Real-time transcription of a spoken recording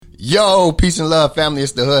Yo, peace and love, family.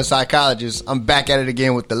 It's the Hood Psychologist. I'm back at it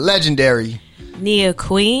again with the legendary Nia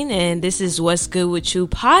Queen, and this is What's Good With You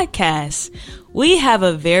podcast. We have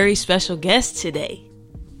a very special guest today.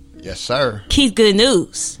 Yes, sir. Keith Good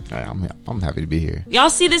News. Right, I'm happy to be here.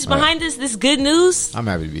 Y'all see this behind us? This good news? I'm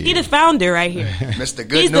happy to be here. He the founder right here. Mr.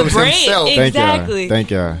 Good He's News the brain. himself. Exactly.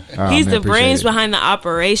 Thank y'all. He's man, the brains it. behind the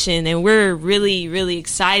operation, and we're really, really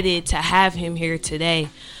excited to have him here today.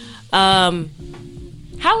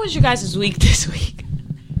 How was your guys' week this week?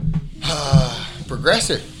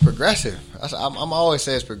 Progressive. I'm always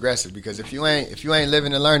say it's progressive because if you ain't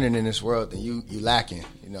living and learning in this world, then you lacking.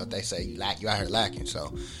 You know what they say, you out here lacking.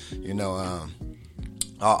 So,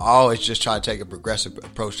 I always just try to take a progressive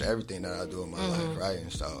approach to everything that I do in my life, right?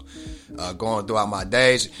 And so, going throughout my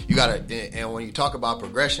days, you gotta. And when you talk about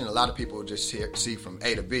progression, a lot of people just see from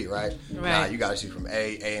A to B, right? Nah, you gotta see from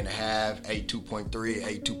A and a half, A 2.3,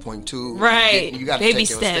 A 2.2. Right. You gotta baby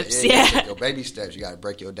take steps. your baby steps. You gotta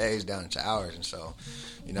break your days down into hours, and so.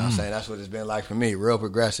 You know what I'm saying? That's what it's been like for me. Real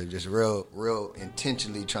progressive, just real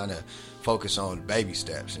intentionally trying to focus on baby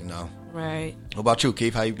steps, you know? Right. What about you,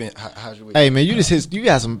 Keith? How you been? How's your week? Hey, man, you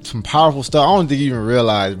got some powerful stuff. I don't think you even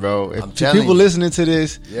realize, bro. If people listening to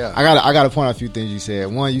this, yeah. I gotta point out a few things you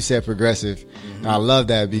said. One, you said progressive. And I love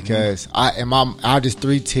that because I have this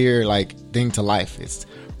 3-tier like thing to life. It's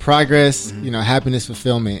progress, happiness,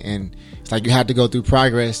 fulfillment, and it's like you have to go through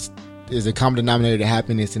progress. Is the common denominator to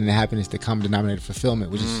happiness, and the happiness the common denominator to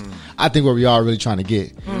fulfillment, which is I think where we are really trying to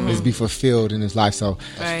get is be fulfilled in this life. So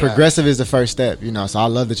progressive is the first step, so I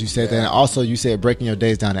love that you said that. And also you said breaking your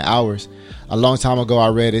days down to hours. A long time ago I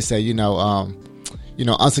read it say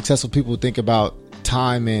unsuccessful people think about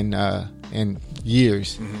time in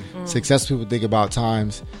years. Successful people think about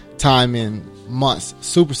time in months.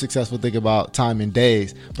 Super successful think about time in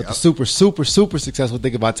days, but the super successful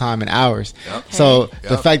think about time in hours. So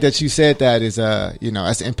the fact that you said that is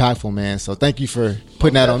that's impactful, man. So thank you for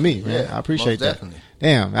putting that on me, man. I appreciate that. Definitely.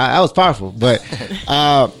 Damn, that was powerful. But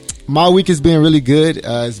my week has been really good.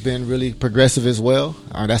 It's been really progressive as well.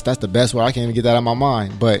 That's the best word. I can't even get that out of my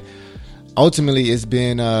mind. But ultimately, it's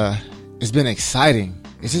been exciting.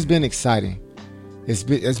 It's just been exciting. It's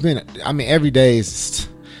been. I mean, every day is.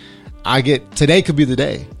 Today could be the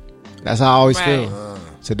day. That's how I always feel.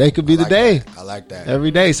 Today could be the day. That. I like that. Every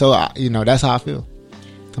day. So, that's how I feel.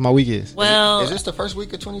 That's how my week is. Well, is this the first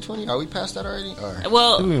week of 2020? Are we past that already?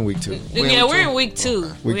 Well, we're in week 2. We're in week 2.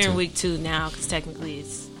 Okay. We're in week 2 now because technically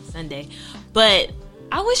it's Sunday. But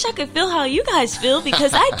I wish I could feel how you guys feel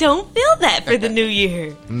because I don't feel that for the new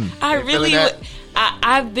year. I really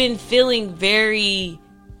I've been feeling very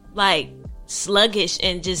sluggish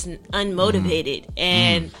and just unmotivated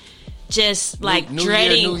and just new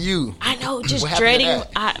dreading. Year, new you. I know, just dreading.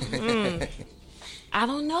 I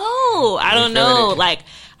don't know.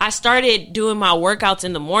 I started doing my workouts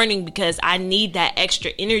in the morning because I need that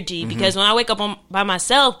extra energy. Because when I wake up by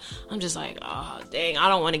myself, I'm just like, oh dang, I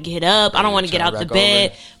don't want to get up. I don't want to get out the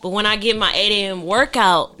bed. But when I get my 8 a.m.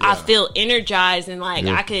 workout, I feel energized and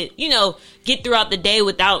I could, get throughout the day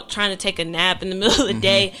without trying to take a nap in the middle of the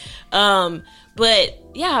day. But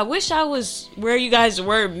yeah, I wish I was where you guys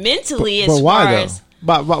were mentally. But why though?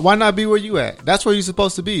 But why not be where you at? That's where you're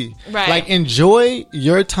supposed to be. Right. Enjoy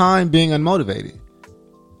your time being unmotivated.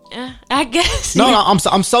 I guess. No,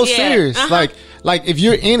 I'm so serious. If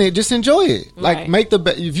you're in it, just enjoy it. Make the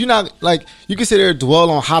if you're not you can sit there and dwell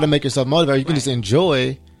on how to make yourself motivated. You can just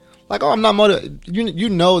enjoy. I'm not motivated. You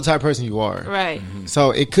know the type of person you are. Right.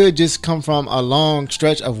 So it could just come from a long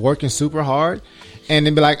stretch of working super hard. And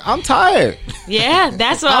then be like, I'm tired. Yeah,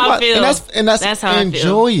 that's what I feel. And that's how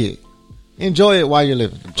enjoy I feel. Enjoy it while you're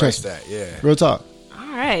living. Trust that, yeah. Real talk. All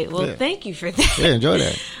right. Well, thank you for that. Yeah, enjoy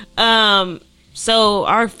that. So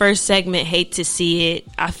our first segment, Hate to See It.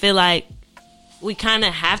 I feel like we kind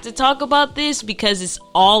of have to talk about this because it's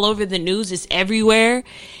all over the news. It's everywhere.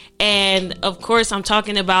 And of course, I'm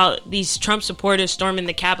talking about these Trump supporters storming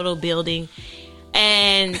the Capitol building.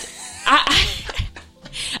 And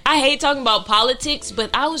I hate talking about politics,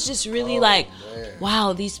 but I was just really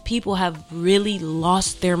wow, these people have really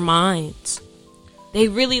lost their minds. They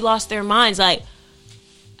really lost their minds.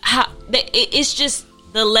 It's just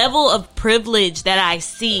the level of privilege that I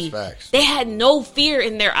see. They had no fear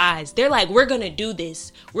in their eyes. They're like, we're going to do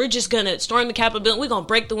this. We're just going to storm the Capitol building. We're going to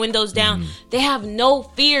break the windows down. They have no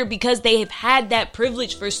fear because they have had that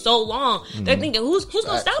privilege for so long. They're thinking, who's going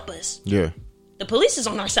to stop us? Yeah. The police is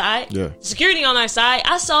on our side. Yeah. Security on our side.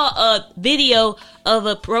 I saw a video of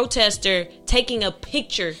a protester taking a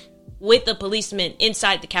picture with a policeman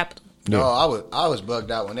inside the Capitol. No, I was bugged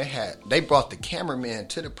out when they brought the cameraman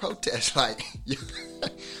to the protest.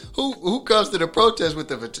 who comes to the protest with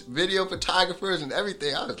the video photographers and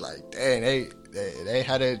everything? I was like, dang, they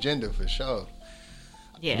had an agenda for sure.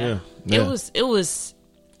 Yeah. It was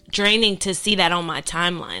draining to see that on my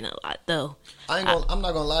timeline a lot, though. I'm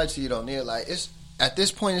not gonna lie to you though, Neil. Like, it's at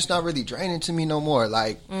this point, it's not really draining to me no more.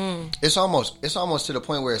 Like, it's almost to the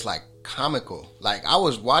point where it's like comical. Like, I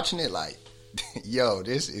was watching it like, yo,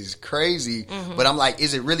 this is crazy. But I'm like,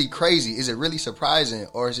 is it really crazy? Is it really surprising?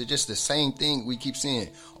 Or is it just the same thing we keep seeing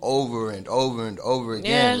over and over and over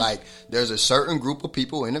again? Yeah. Like, there's a certain group of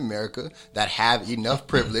people in America that have enough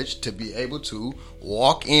privilege to be able to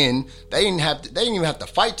walk in. They didn't even have to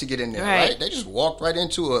fight to get in there, right? They just walked right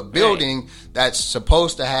into a building that's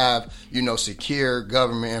supposed to have, secure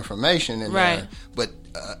government information in there. But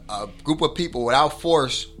a group of people without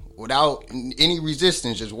force, without any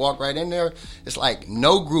resistance, just walk right in there. It's like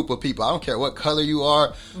no group of people. I don't care what color you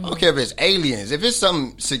are. I don't care if it's aliens. If it's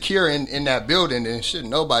something secure in that building, then should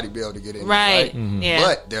nobody be able to get in there, right? Yeah.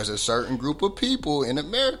 But there's a certain group of people in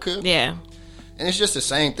America. Yeah. And it's just the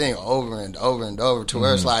same thing over and over and over to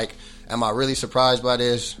where it's like, am I really surprised by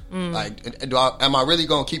this? Like, am I really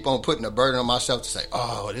going to keep on putting a burden on myself to say,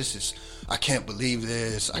 oh, I can't believe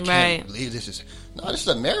this. I can't believe this is. No, this is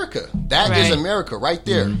America. That is America right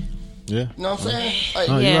there. Yeah. You know what I'm saying? Like,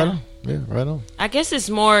 Oh, you right on. Yeah, right on. I guess it's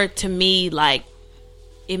more to me like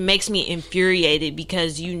it makes me infuriated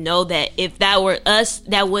because that if that were us,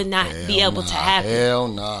 that would not be able to happen. Hell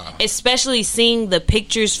nah. Especially seeing the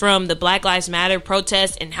pictures from the Black Lives Matter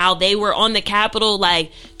protests and how they were on the Capitol,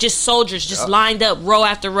 like just soldiers just lined up row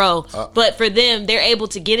after row. But for them, they're able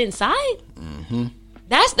to get inside.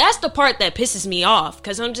 That's the part that pisses me off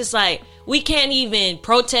because I'm just like, we can't even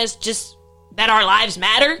protest just that our lives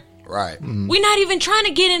matter. Right. We're not even trying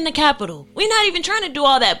to get in the Capitol. We're not even trying to do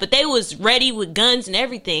all that. But they was ready with guns and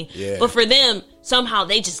everything. Yeah. But for them, somehow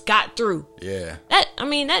they just got through. Yeah. That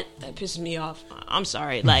pisses me off. I'm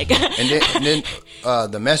sorry. Like, and then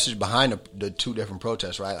the message behind the two different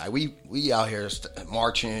protests, right? Like we out here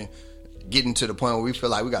marching, getting to the point where we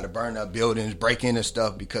feel like we got to burn up buildings, break into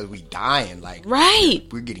stuff because we dying. Like,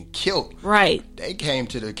 we're getting killed. Right. They came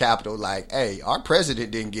to the Capitol like, hey, our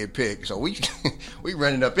president didn't get picked, so we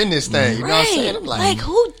running up in this thing. You know what I'm saying? I'm like,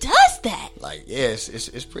 who does that? Like, yes,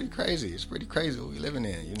 it's pretty crazy. It's pretty crazy what we living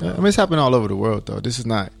in. You know, I mean, it's happening all over the world, though. This is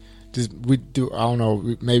not just we do. I don't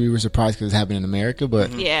know. Maybe we're surprised because it's happening in America,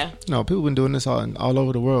 but people been doing this all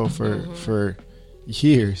over the world for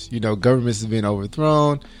years. Governments have been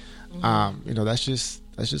overthrown. That's just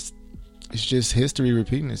history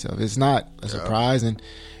repeating itself. It's not a surprise, and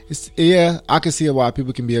I can see why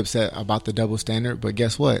people can be upset about the double standard. But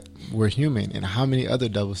guess what? We're human, and how many other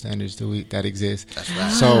double standards that exist? That's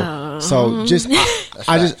right. So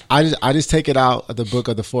I just take it out of the book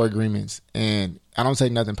of the 4 agreements, and I don't say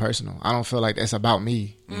nothing personal. I don't feel like that's about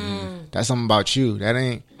me. That's something about you. That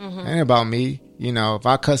ain't about me. If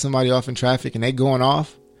I cut somebody off in traffic and they going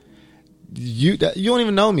off, you don't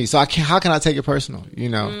even know me, so how can I take it personal?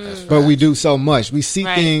 But we do so much. We see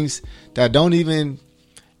things that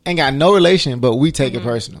ain't got no relation, but we take it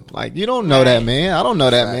personal. Like, you don't know that man. I don't know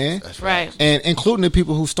that man. That's right. And including the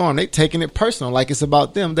people who storm, they taking it personal, like it's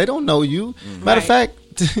about them. They don't know you. Matter of fact,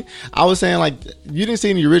 I was saying, like, you didn't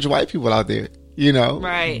see any rich white people out there.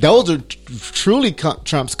 Those are truly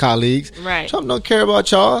Trump's colleagues. Right. Trump don't care about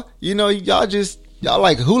y'all. Y'all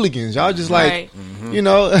like hooligans. Y'all just like,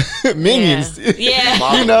 minions. Yeah.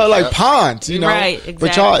 Like pawns. Right, exactly.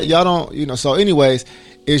 But y'all don't, So anyways,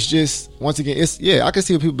 it's just, once again, I can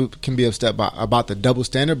see what people can be upset about the double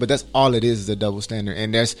standard, but that's all it is a double standard.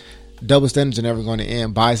 And there's double standards are never going to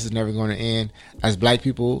end. Bias is never going to end. As black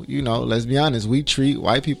people, let's be honest, we treat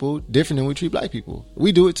white people different than we treat black people.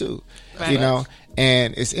 We do it too. Right.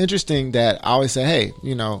 And it's interesting that I always say, hey,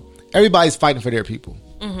 everybody's fighting for their people.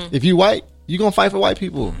 If you white, you're going to fight for white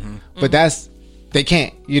people. But they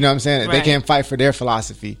can't, you know what I'm saying? Right. They can't fight for their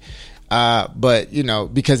philosophy. But,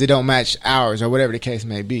 because it don't match ours or whatever the case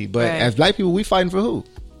may be. But as black people, we fighting for who?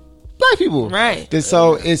 Black people. Right. And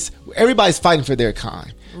so everybody's fighting for their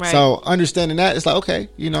kind. Right. So understanding that, it's like, okay,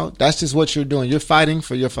 that's just what you're doing. You're fighting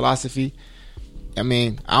for your philosophy. I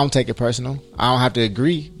mean, I don't take it personal. I don't have to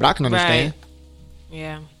agree, but I can understand. Right.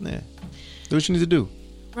 Yeah. Do what you need to do.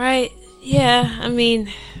 Right. Yeah. I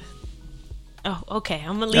mean... Oh, okay.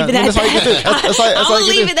 I'm gonna leave it at that. I'm gonna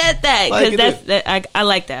leave it at that because I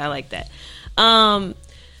like that. I like that.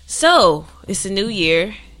 So it's a new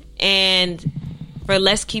year, and for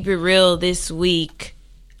Let's Keep It Real this week,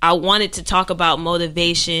 I wanted to talk about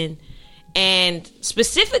motivation, and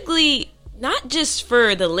specifically not just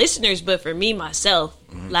for the listeners, but for me myself,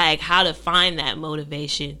 like how to find that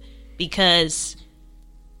motivation, because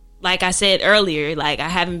like I said earlier, like I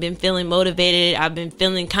haven't been feeling motivated. I've been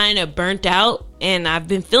feeling kind of burnt out, and I've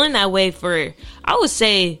been feeling that way for, I would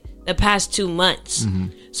say, the past 2 months.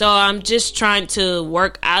 So I'm just trying to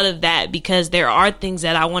work out of that, because there are things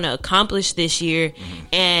that I want to accomplish this year,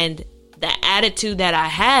 and the attitude that I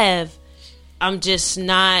have, I'm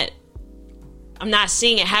not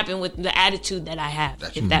seeing it happen with the attitude that I have,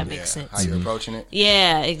 if that makes sense. How you're approaching it?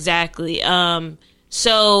 Yeah, exactly.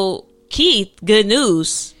 So Keith, good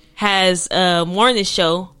news, has a morning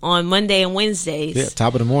show on Monday and Wednesdays. Yeah,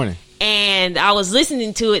 top of the morning. And I was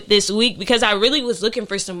listening to it this week because I really was looking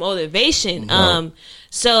for some motivation.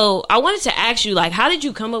 So I wanted to ask you, like, how did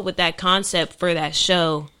you come up with that concept for that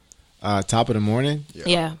show? Top of the morning?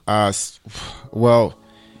 Yeah. Well,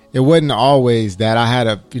 it wasn't always that. I had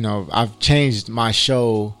I've changed my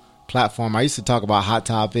show platform. I used to talk about hot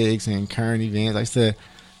topics and current events. I used to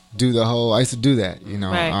do that,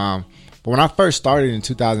 Right. But when I first started in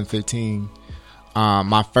 2015,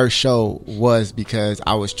 my first show was because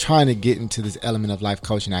I was trying to get into this element of life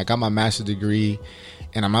coaching. I got my master's degree,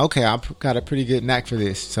 and I'm like, okay, I've got a pretty good knack for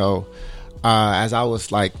this. So as I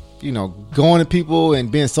was like, going to people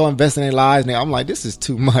and being so invested in their lives, and I'm like, this is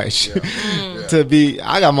too much to be.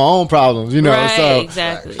 I got my own problems, Right, so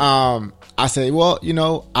exactly. I say, well,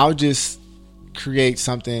 I'll just create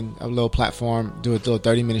something, a little platform, do a little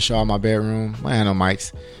 30-minute show in my bedroom. I had no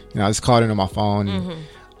mics, I just called in on my phone. And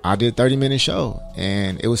I did a 30-minute show,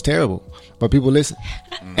 and it was terrible, but people listened.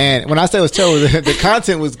 And when I say it was terrible, the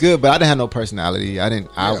content was good, but I didn't have no personality.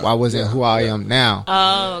 I wasn't who I am now.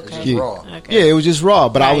 Oh, okay. Just raw. Okay. Yeah, it was just raw,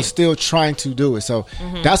 but I Right. was still trying to do it. So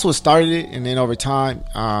that's what started it. And then over time,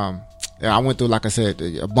 I went through, like I said,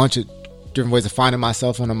 a bunch of different ways of finding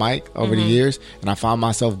myself on the mic over the years, and I found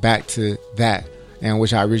myself back to that, and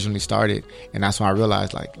which I originally started, and that's when I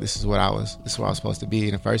realized, like, this is what I was supposed to be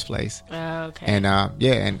in the first place. Okay. And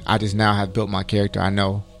and I just now have built my character. I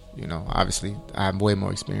know, obviously I have way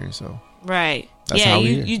more experience, so Right. That's yeah, how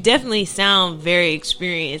we you definitely sound very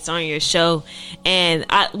experienced on your show. And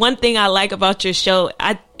one thing I like about your show,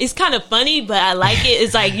 it's kind of funny, but I like it.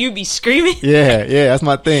 It's like you be screaming. yeah, that's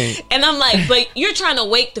my thing. And I'm like, but you're trying to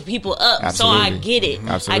wake the people up. Absolutely. So I get it.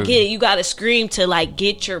 Absolutely. I get it. You got to scream to like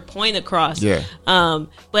get your point across. Yeah.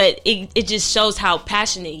 But it just shows how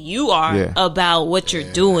passionate you are about what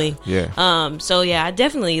you're doing. Yeah. So yeah, I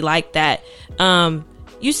definitely like that.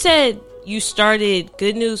 You said you started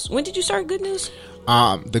Good News. When did you start Good News?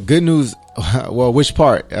 The Good News, well, which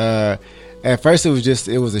part? At first it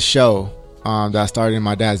was a show that I started in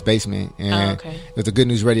my dad's basement, and it was a Good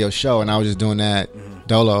News radio show, and I was just doing that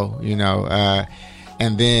dolo,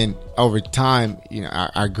 and then over time,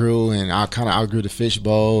 I grew, and I kind of outgrew the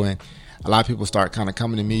fishbowl, and a lot of people start kind of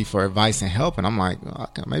coming to me for advice and help, and I'm like,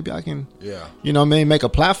 maybe I can, maybe make a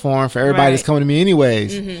platform for everybody that's coming to me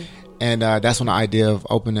anyways. And that's when the idea of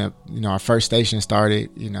opening up, our first station started,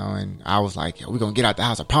 and I was like, we're going to get out the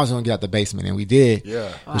house. I promise we're going to get out the basement. And we did, which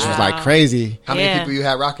was like crazy. How many people you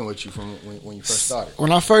had rocking with you from when you first started?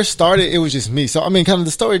 When I first started, it was just me. So, I mean, kind of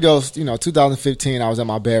the story goes, 2015, I was in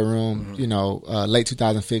my bedroom, late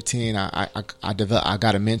 2015, I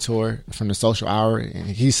got a mentor from the Social Hour, and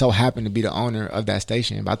he so happened to be the owner of that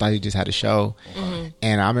station, but I thought he just had a show.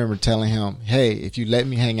 And I remember telling him, hey, if you let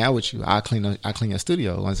me hang out with you, I'll clean your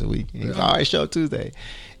studio once a week. And he was like, all right, show Tuesday.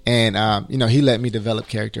 And, he let me develop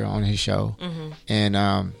character on his show. And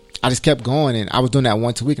I just kept going. And I was doing that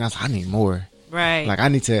once a week. And I was like, I need more. Right. Like, I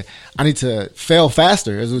need to fail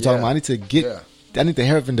faster, as we were talking about. I need to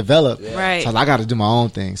help and develop. Right. So I got to do my own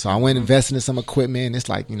thing. So I went and invested in some equipment. And it's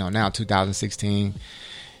like, now 2016.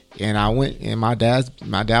 And I went, and my dad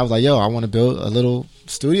was like, yo, I want to build a little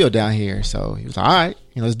studio down here. So he was like, all right,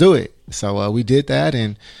 let's do it. So we did that,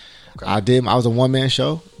 and I was a one-man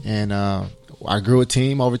show, and I grew a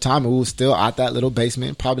team over time, and we were still at that little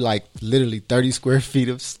basement, probably like literally 30 square feet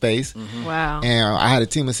of space. Wow. And I had a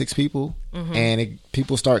team of 6 people, and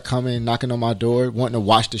people start coming, knocking on my door, wanting to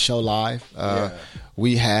watch the show live.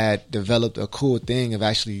 We had developed a cool thing of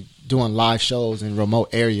actually doing live shows in remote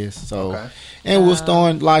areas. So, and we was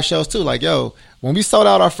throwing live shows too. Like, yo, when we sold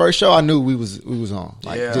out our first show, I knew we was on.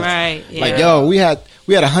 Like, like, yo, we had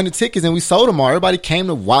 100 tickets and we sold them all. Everybody came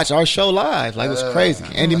to watch our show live. Like, it was crazy.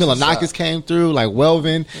 Andy Milanakis came through, like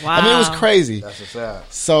Welvin. Wow. I mean, it was crazy. That's what's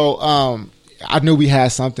up. So, I knew we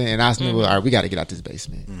had something, and I knew, all right, we got to get out this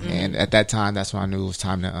basement. And at that time, that's when I knew it was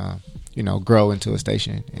time to, grow into a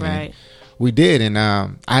station. And we did, and I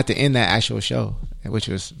had to end that actual show, which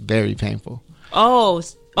was very painful.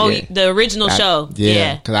 The original show.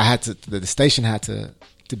 Yeah. Because I had to, the station had to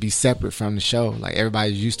be separate from the show. Like,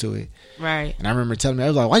 everybody's used to it. Right. And I remember telling me, I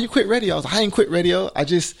was like, why you quit radio? I was like, I ain't quit radio. I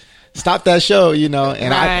just stop that show, you know.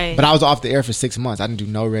 And Right. but I was off the air for 6 months. I didn't do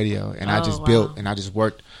no radio, and I just built and I just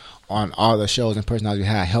worked on all the shows and personalities we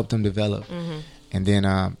had. I helped them develop. And then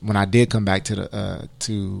when I did come back to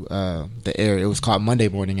the air, it was called Monday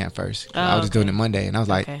Morning at first. I was just doing it Monday, and I was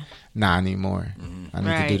like, nah, I need more. I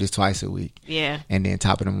need to do this twice a week. Yeah. And then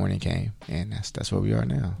Top of the Morning came, and that's where we are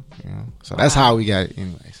now. You know, so that's how we got it,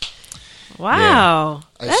 anyways. Wow.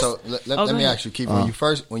 Yeah. So let me ask you, Keith,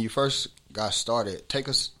 when you first got started, take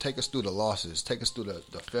us through the losses, take us through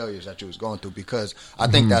the failures that you was going through, because I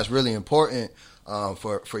think that's really important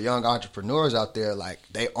for young entrepreneurs out there. Like,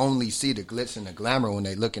 they only see the glitz and the glamour when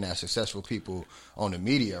they're looking at successful people on the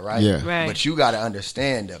media, right? Yeah. Right. But you got to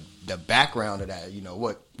understand the background of that. You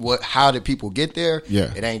know, how did people get there?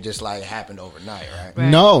 Yeah. It ain't just like it happened overnight, right?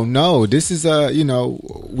 No. This is you know,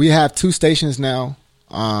 we have 2 stations now,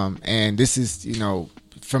 and this is, you know,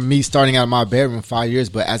 from me starting out of my bedroom 5 years,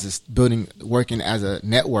 but working as a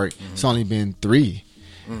network, it's only been 3.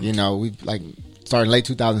 You know, we started late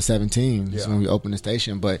 2017 is when we opened the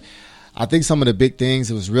station. But I think some of the big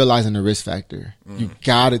things, it was realizing the risk factor. You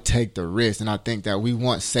got to take the risk, and I think that we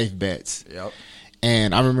want safe bets. Yep.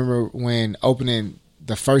 And I remember when opening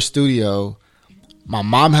the first studio, my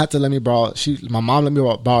mom had to let me borrow. My mom let me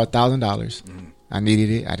borrow $1,000. I needed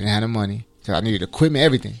it. I didn't have the money because I needed equipment,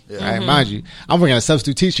 everything. Yeah. Right? Mind you, I'm working as a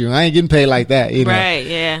substitute teacher. I ain't getting paid like that. You know? Right.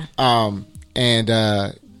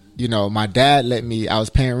 Yeah. You know, my dad let me. I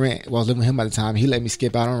was paying rent. Well, I was living with him at the time. He let me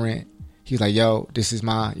skip out on rent. He was like, "Yo, this is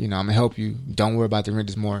my. You know, I'm gonna help you. Don't worry about the rent.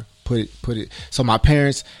 Is more. Put it. So my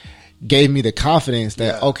parents gave me the confidence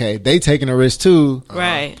that okay, they taking a risk too.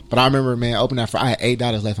 Right. But I remember, man, opening that for I had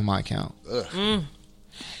 $8 left in my account.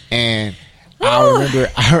 And I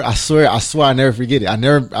remember, I swear I never forget it.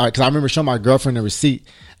 Because I remember showing my girlfriend the receipt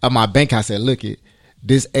of my bank. I said, look it,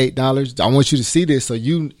 this $8, I want you to see this so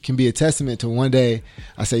you can be a testament to one day.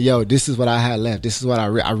 I said, yo, this is what I had left. This is what I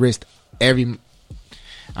risked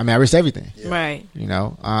I risked everything. Yeah. Right. You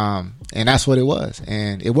know, and that's what it was.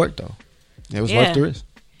 And it worked though. It was worth the risk.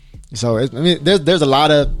 So, there's a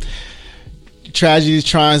lot of tragedies,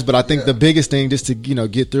 triumphs, but I think the biggest thing just to, you know,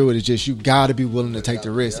 get through it is just you got to be willing to take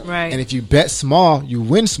the risk. Right. And if you bet small, you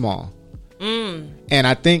win small. And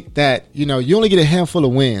I think that, you know, you only get a handful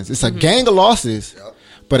of wins. It's a gang of losses,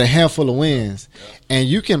 but a handful of wins. And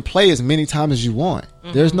you can play as many times as you want.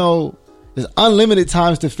 There's unlimited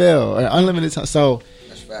times to fail, or unlimited time. So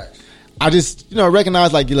that's facts. I just, you know,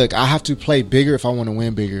 recognize like, look, I have to play bigger if I want to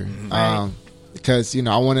win bigger. Because, you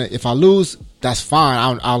know, I want to, if I lose, that's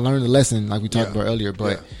fine. I'll learn the lesson like we talked about earlier.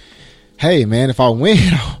 But hey, man, if I win,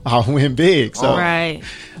 I'll win big. So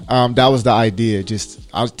that was the idea. Just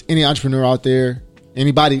any entrepreneur out there,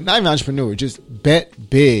 anybody, not even entrepreneur, just bet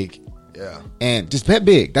big. Yeah. And just bet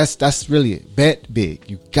big. That's really it. Bet big.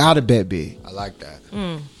 You gotta bet big. I like that.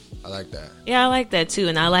 I like that. Yeah, I like that too.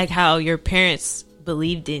 And I like how your parents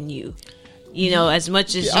believed in you. You know, as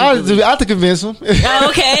much as I had to convince them.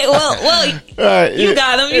 Okay, well, you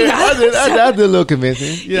got them. You got them. I did a little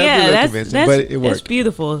convincing. But it worked. That's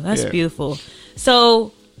beautiful. That's beautiful.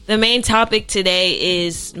 So the main topic today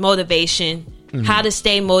is motivation. How to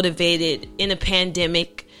stay motivated in a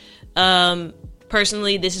pandemic.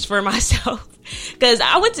 Personally, this is for myself. Because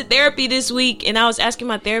I went to therapy this week and I was asking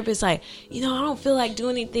my therapist, like, you know, I don't feel like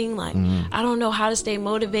doing anything. Like, I don't know how to stay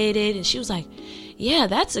motivated. And she was like, yeah,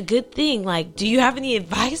 that's a good thing. Like, do you have any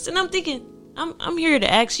advice? And I'm thinking, I'm here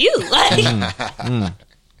to ask you. Like,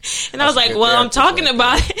 and I was like, well, I'm talking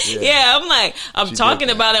about it. Yeah, I'm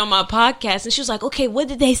talking about it on my podcast. And she was like, okay, what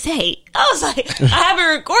did they say? I was like, I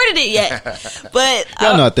haven't recorded it yet. But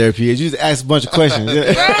y'all know what therapy is. You just ask a bunch of questions.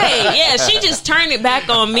 Right. Yeah, she just turned it back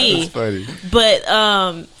on me. That's funny. But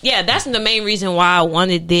yeah, that's the main reason why I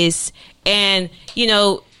wanted this. And, you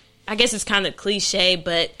know, I guess it's kind of cliche,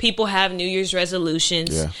 but people have New Year's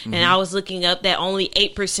resolutions. Yeah. And I was looking up that only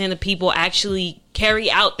 8% of people actually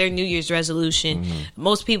carry out their New Year's resolution.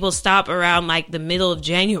 Most people stop around like the middle of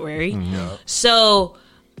January. So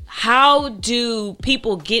how do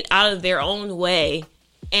people get out of their own way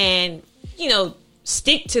and, you know,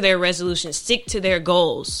 stick to their resolutions, stick to their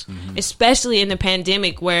goals, especially in the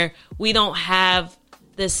pandemic where we don't have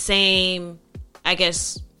the same, I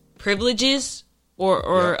guess, privileges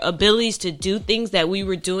or abilities to do things that we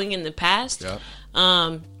were doing in the past.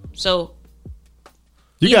 So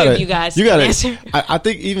you gotta answer. I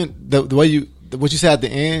think even the way what you said at the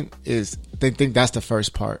end is they think that's the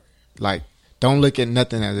first part. Like, don't look at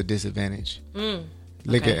nothing as a disadvantage.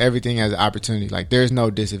 Look at everything as an opportunity. Like, there's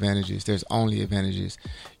no disadvantages. There's only advantages.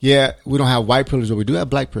 Yeah, we don't have white privilege, but we do have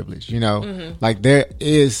black privilege, you know? Like, there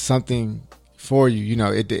is something for you. You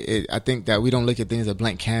know, I think that we don't look at things as a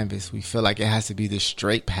blank canvas. We feel like it has to be this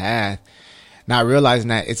straight path, not realizing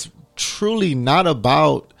that it's truly not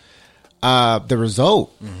about the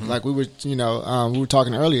result. Like we were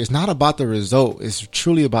talking earlier. It's not about the result. It's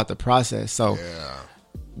truly about the process. So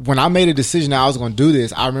when I made a decision that I was going to do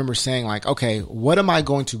this, I remember saying like, okay, what am I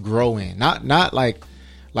going to grow in? Not like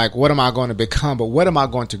what am I going to become, but what am I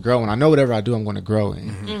going to grow in? I know whatever I do, I'm going to grow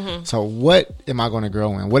in. So what am I going to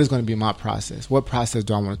grow in? What is going to be my process? What process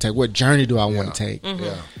do I want to take? What journey do I want to take?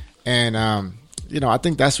 And, I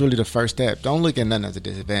think that's really the first step. Don't look at nothing as a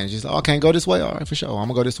disadvantage. Just, I can't go this way. All right, for sure. I'm going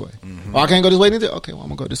to go this way. I can't go this way neither. Okay, well, I'm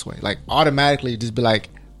going to go this way. Like automatically just be like,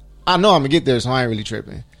 I know I'm going to get there, so I ain't really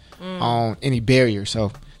tripping on any barrier.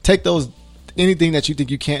 So take anything that you think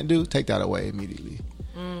you can't do, take that away immediately.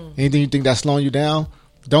 Anything you think that's slowing you down,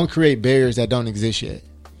 don't create barriers that don't exist yet.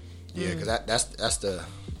 Yeah, because that's the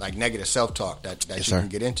like negative self-talk that yes, you can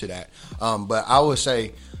get into that. But I would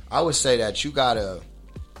say that you gotta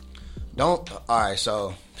all right,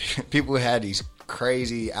 so people had these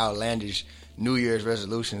crazy outlandish New Year's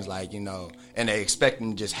resolutions, like, and they expect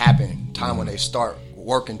them to just happen time when they start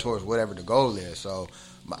working towards whatever the goal is. So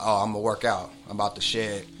I'm gonna work out. I'm about to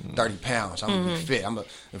shed 30 pounds. I'm gonna be fit. I'm a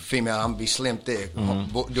female. I'm gonna be slim, thick.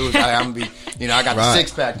 Dudes, I'm gonna be. I got the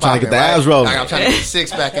 6-pack. Trying to get the abs rolling. I'm trying to get the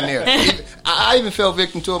 6-pack in there. I even fell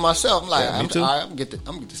victim to it myself. I'm like, I'm gonna get the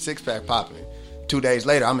 6-pack popping. 2 days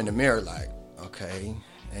later, I'm in the mirror like, okay,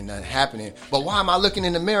 ain't nothing happening. But why am I looking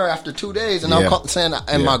in the mirror after 2 days and I'm saying,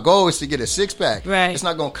 and my goal is to get a 6-pack? Right. It's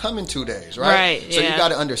not gonna come in 2 days, right? So you got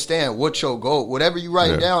to understand what your goal, whatever you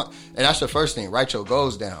write down, and that's the first thing. Write your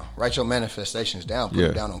goals down. Write your manifestations down. Put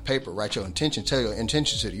it down on paper. Write your intention. Tell your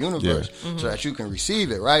intention to the universe so that you can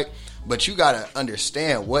receive it, right? But you got to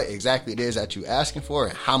understand what exactly it is that you're asking for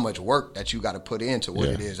and how much work that you got to put into what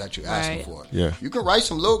it is that you're asking for. Yeah. You can write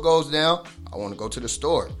some little goals down. I want to go to the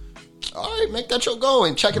store. All right, make that your goal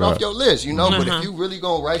and check it off your list, But if you really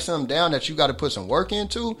gonna write something down that you got to put some work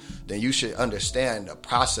into, then you should understand the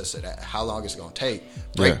process of that, how long it's gonna take.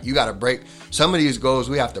 You got to break some of these goals.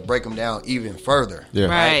 We have to break them down even further. Yeah.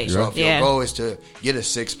 Right. So if your goal is to get a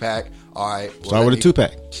 6-pack, all right. Well, start with a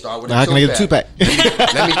 2-pack. Start with a 2-pack. How can I get a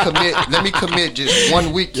 2-pack? Let me commit just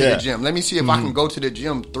 1 week to the gym. Let me see if I can go to the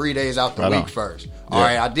gym 3 days out the week first. All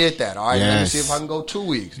right, I did that. All right, let me see if I can go 2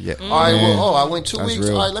 weeks. Yeah. All right, I went 2 weeks.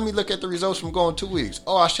 Real. All right, let me look at the results from going 2 weeks.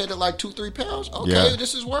 Oh, I shedded like 2-3 pounds. Okay,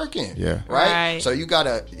 this is working. Yeah. Right? So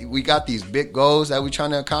we got these big goals that we're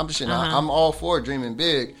trying to accomplish, and I'm all for dreaming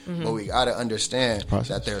big, but we got to understand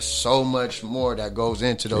that there's so much more that goes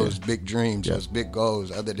into those big dreams, those big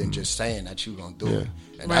goals, other than just saying that you're going to do it.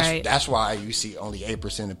 And that's why you see only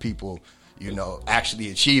 8% of people,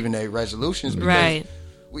 actually achieving their resolutions, because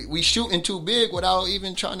we shooting too big without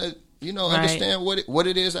even trying to, understand what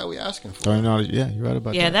it is that we're asking for. Yeah, you're right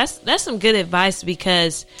about that. Yeah, that's some good advice,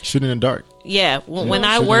 because shooting in the dark. Yeah, when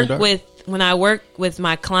I work with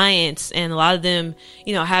my clients, and a lot of them,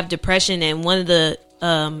 have depression, and one of the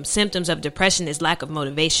symptoms of depression is lack of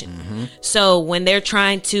motivation. So when they're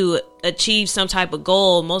trying to achieve some type of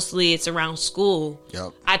goal, mostly it's around school.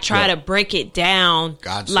 I try to break it down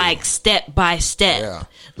like step by step.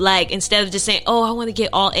 Like, instead of just saying, oh, I want to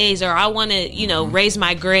get all A's, or I want to, raise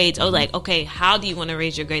my grades. Oh, like, okay, how do you want to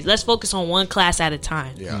raise your grades? Let's focus on one class at a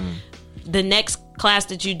time. The next class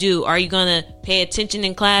that you do, are you going to pay attention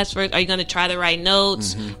in class first? Are you going to try to write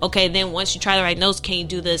notes? Okay, then once you try to write notes, can you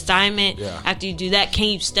do the assignment? After you do that, can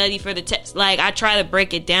you study for the test? Like, I try to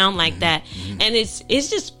break it down like that. And it's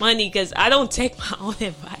just funny, because I don't take my own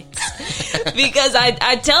advice. Because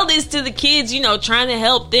I tell this to the kids, trying to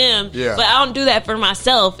help them, but I don't do that for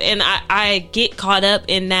myself. And I get caught up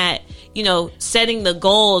in that, setting the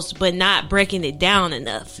goals but not breaking it down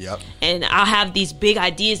enough. And I'll have these big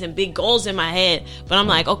ideas and big goals in my head, but I'm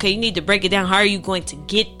like, okay, you need to break it down. How are you going to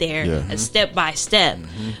get there? Step by step.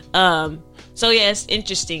 So it's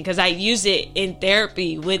interesting, because I use it in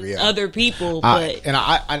therapy with other people. But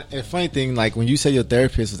the funny thing, like, when you say your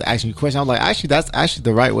therapist was asking you questions, I'm like, actually, that's actually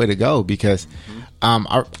the right way to go, because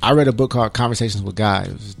I read a book called Conversations with God.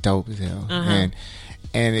 It was dope as hell.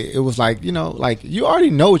 And it was like, like, you already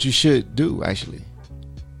know what you should do, actually.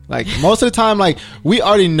 Like, most of the time, like, we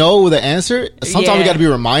already know the answer. Sometimes we got to be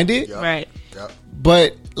reminded. Right.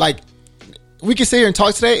 But, like, we can sit here and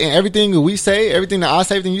talk today, and everything that we say, everything that I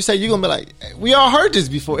say, everything you say, you're going to be like, we all heard this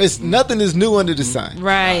before. It's nothing is new under the sun.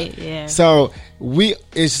 Right, yeah. So,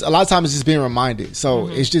 it's a lot of times it's just being reminded. So,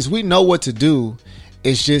 it's just, we know what to do.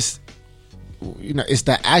 It's just, it's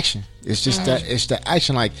the action. It's just it's the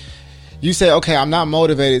action. Like, you say, okay, I'm not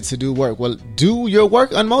motivated to do work. Well, do your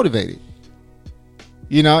work unmotivated.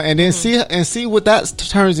 you know, and then see what that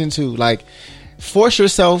turns into. Like, force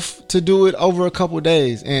yourself to do it over a couple of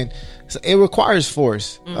days, and it requires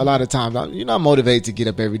force a lot of times. You're not motivated to get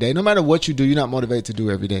up every day. No matter what you do, you're not motivated to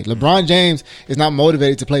do every day. LeBron James is not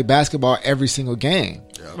motivated to play basketball every single game.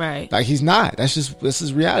 Right. Like, he's not. This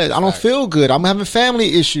is reality. I don't feel good. I'm having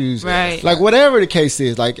family issues. Right. Like, whatever the case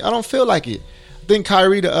is, like, I don't feel like it. I think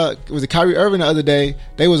Kyrie Irving the other day,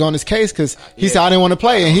 they was on his case because he said I didn't want to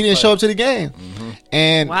play, and he didn't show up to the game.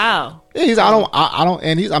 And wow. Yeah, he's I don't,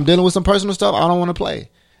 and I'm dealing with some personal stuff. I don't want to play.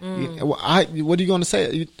 What are you going to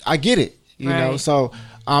say? I get it, you know. So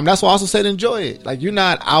that's why I also said enjoy it. Like, you're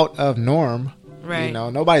not out of norm. Right. You know,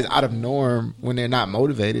 nobody's out of norm when they're not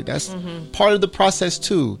motivated. That's part of the process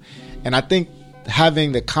too. And I think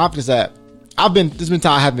having the confidence that there's been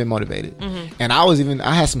time I haven't been motivated. And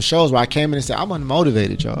I had some shows where I came in and said, I'm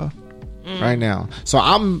unmotivated, y'all, right now. So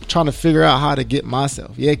I'm trying to figure out how to get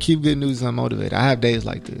myself. Yeah, keep good news and unmotivated. I have days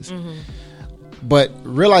like this. But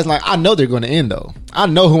realize, like, I know they're going to end though. I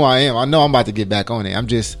know who I am. I know I'm about to get back on it.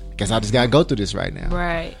 Guess I just got to go through this right now.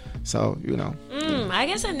 Right. So, you know. I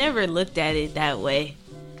guess I never looked at it that way.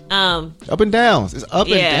 Up and downs. It's up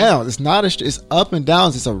and downs. It's not it's up and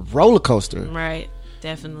downs. It's a roller coaster. Right.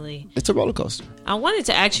 Definitely. It's a roller coaster. I wanted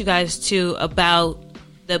to ask you guys too about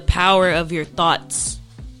the power of your thoughts.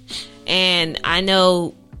 And I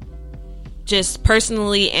know just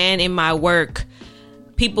personally and in my work,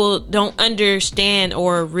 people don't understand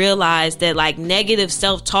or realize that, like, negative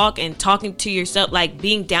self-talk and talking to yourself, like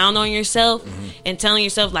being down on yourself and telling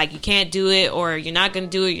yourself, like, you can't do it, or you're not going to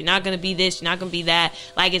do it, you're not going to be this, you're not going to be that.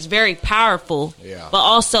 Like, it's very powerful. Yeah. But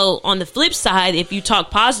also on the flip side, if you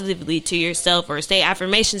talk positively to yourself or say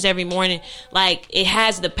affirmations every morning, like, it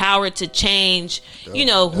has the power to change, you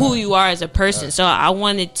know, who you are as a person. So I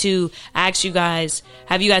wanted to ask you guys,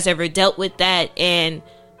 have you guys ever dealt with that? And,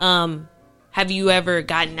 have you ever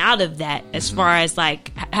gotten out of that as far as,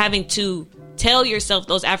 like, having to tell yourself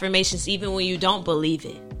those affirmations even when you don't believe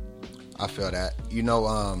it? I feel that. You know,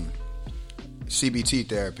 CBT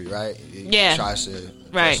therapy, right? It tries to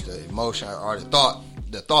address the emotion or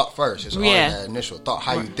the thought first. It's always that initial thought,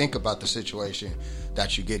 how you think about the situation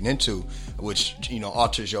that you're getting into, which, you know,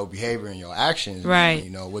 alters your behavior and your actions. Right. You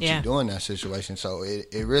know, what you do in that situation. So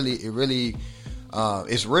it really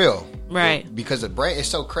it's real, right? Because the brain is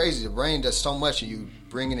so crazy. The brain does so much, and you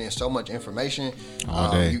bringing in so much information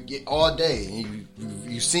all day. You get all day, and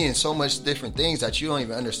you seeing so much different things that you don't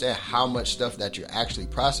even understand how much stuff that you're actually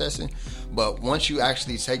processing. But once you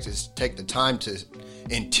actually take the time to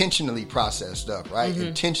intentionally process stuff, right?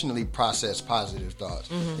 Intentionally process positive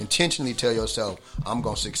thoughts. Intentionally tell yourself, I'm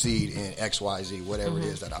gonna succeed in X, Y, Z, whatever it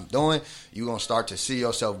is that I'm doing. You're gonna start to see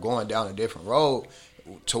yourself going down a different road.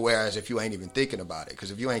 To whereas if you ain't even thinking about it, because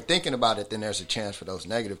if you ain't thinking about it, then there's a chance for those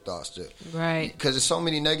negative thoughts to, right? Because there's so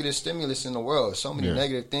many negative stimulus in the world, so many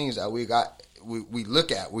negative things that we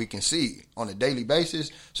look at, we can see on a daily basis.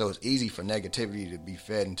 So it's easy for negativity to be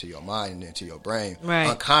fed into your mind and into your brain,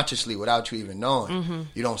 unconsciously, without you even knowing.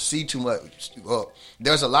 You don't see too much. Well,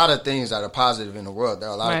 there's a lot of things that are positive in the world. There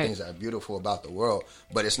are a lot of things that are beautiful about the world,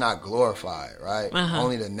 but it's not glorified, right?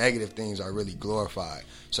 Only the negative things are really glorified.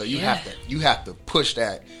 So you have to push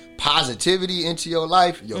that positivity into your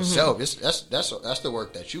life yourself. That's the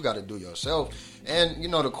work that you got to do yourself. And, you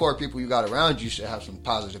know, the core people you got around you should have some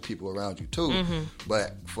positive people around you too.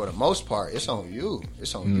 But for the most part, it's on you.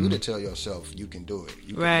 It's on you to tell yourself you can do it.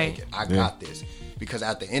 You can make it. I got this. Because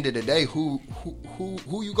at the end of the day, who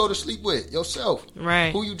you go to sleep with? Yourself.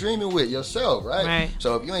 Right. Who you dreaming with? Yourself, right?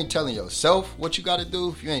 So if you ain't telling yourself what you got to do,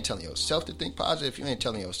 if you ain't telling yourself to think positive, if you ain't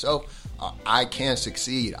telling yourself, I can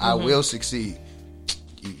succeed, I will succeed,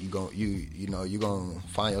 you're gonna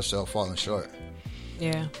find yourself falling short.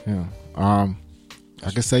 Yeah. I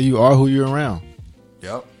can say you are who you're around.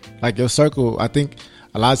 Yep. Like your circle, I think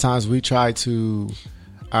a lot of times we try to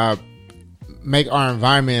make our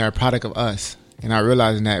environment a product of us, and not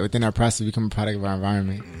realizing that within our process we become a product of our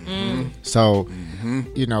environment. So,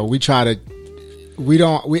 you know, we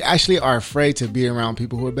actually are afraid to be around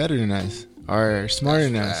people who are better than us or smarter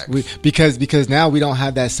than us. Because now we don't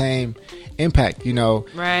have that same impact, you know.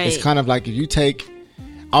 Right. It's kind of like if you take,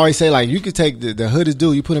 I always say, like, you could take the hood is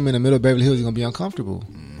dude, you put him in the middle of Beverly Hills, he's gonna be uncomfortable.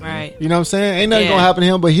 Right. You know what I'm saying? Ain't nothing gonna happen to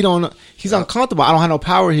him, but he's uncomfortable. I don't have no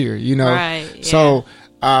power here, you know. Right. Yeah. So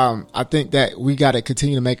I think that we gotta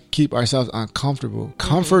continue to keep ourselves uncomfortable.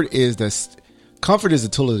 Comfort is the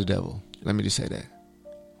tool of the devil. Let me just say that.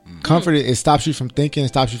 Comfort, it stops you from thinking, it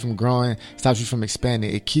stops you from growing, it stops you from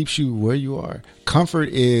expanding. It keeps you where you are. Comfort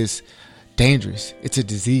is dangerous. It's a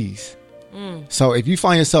disease. So if you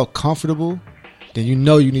find yourself comfortable, then you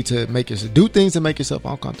know you need to do things to make yourself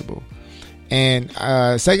uncomfortable. And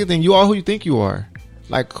second thing, you are who you think you are.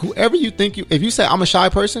 Like whoever you think you, if you say I'm a shy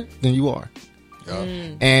person, then you are.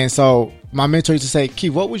 And so my mentor used to say,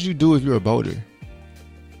 Keith, what would you do if you were bolder?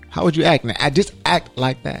 How would you act? And I just act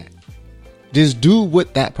like that. Just do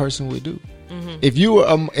what that person would do. If you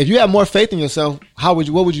were, if you had more faith in yourself, what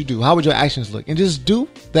would you do? How would your actions look? And just do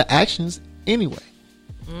the actions anyway.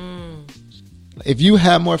 If you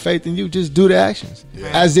have more faith in you, just do the actions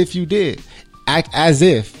as if you did. Act as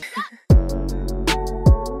if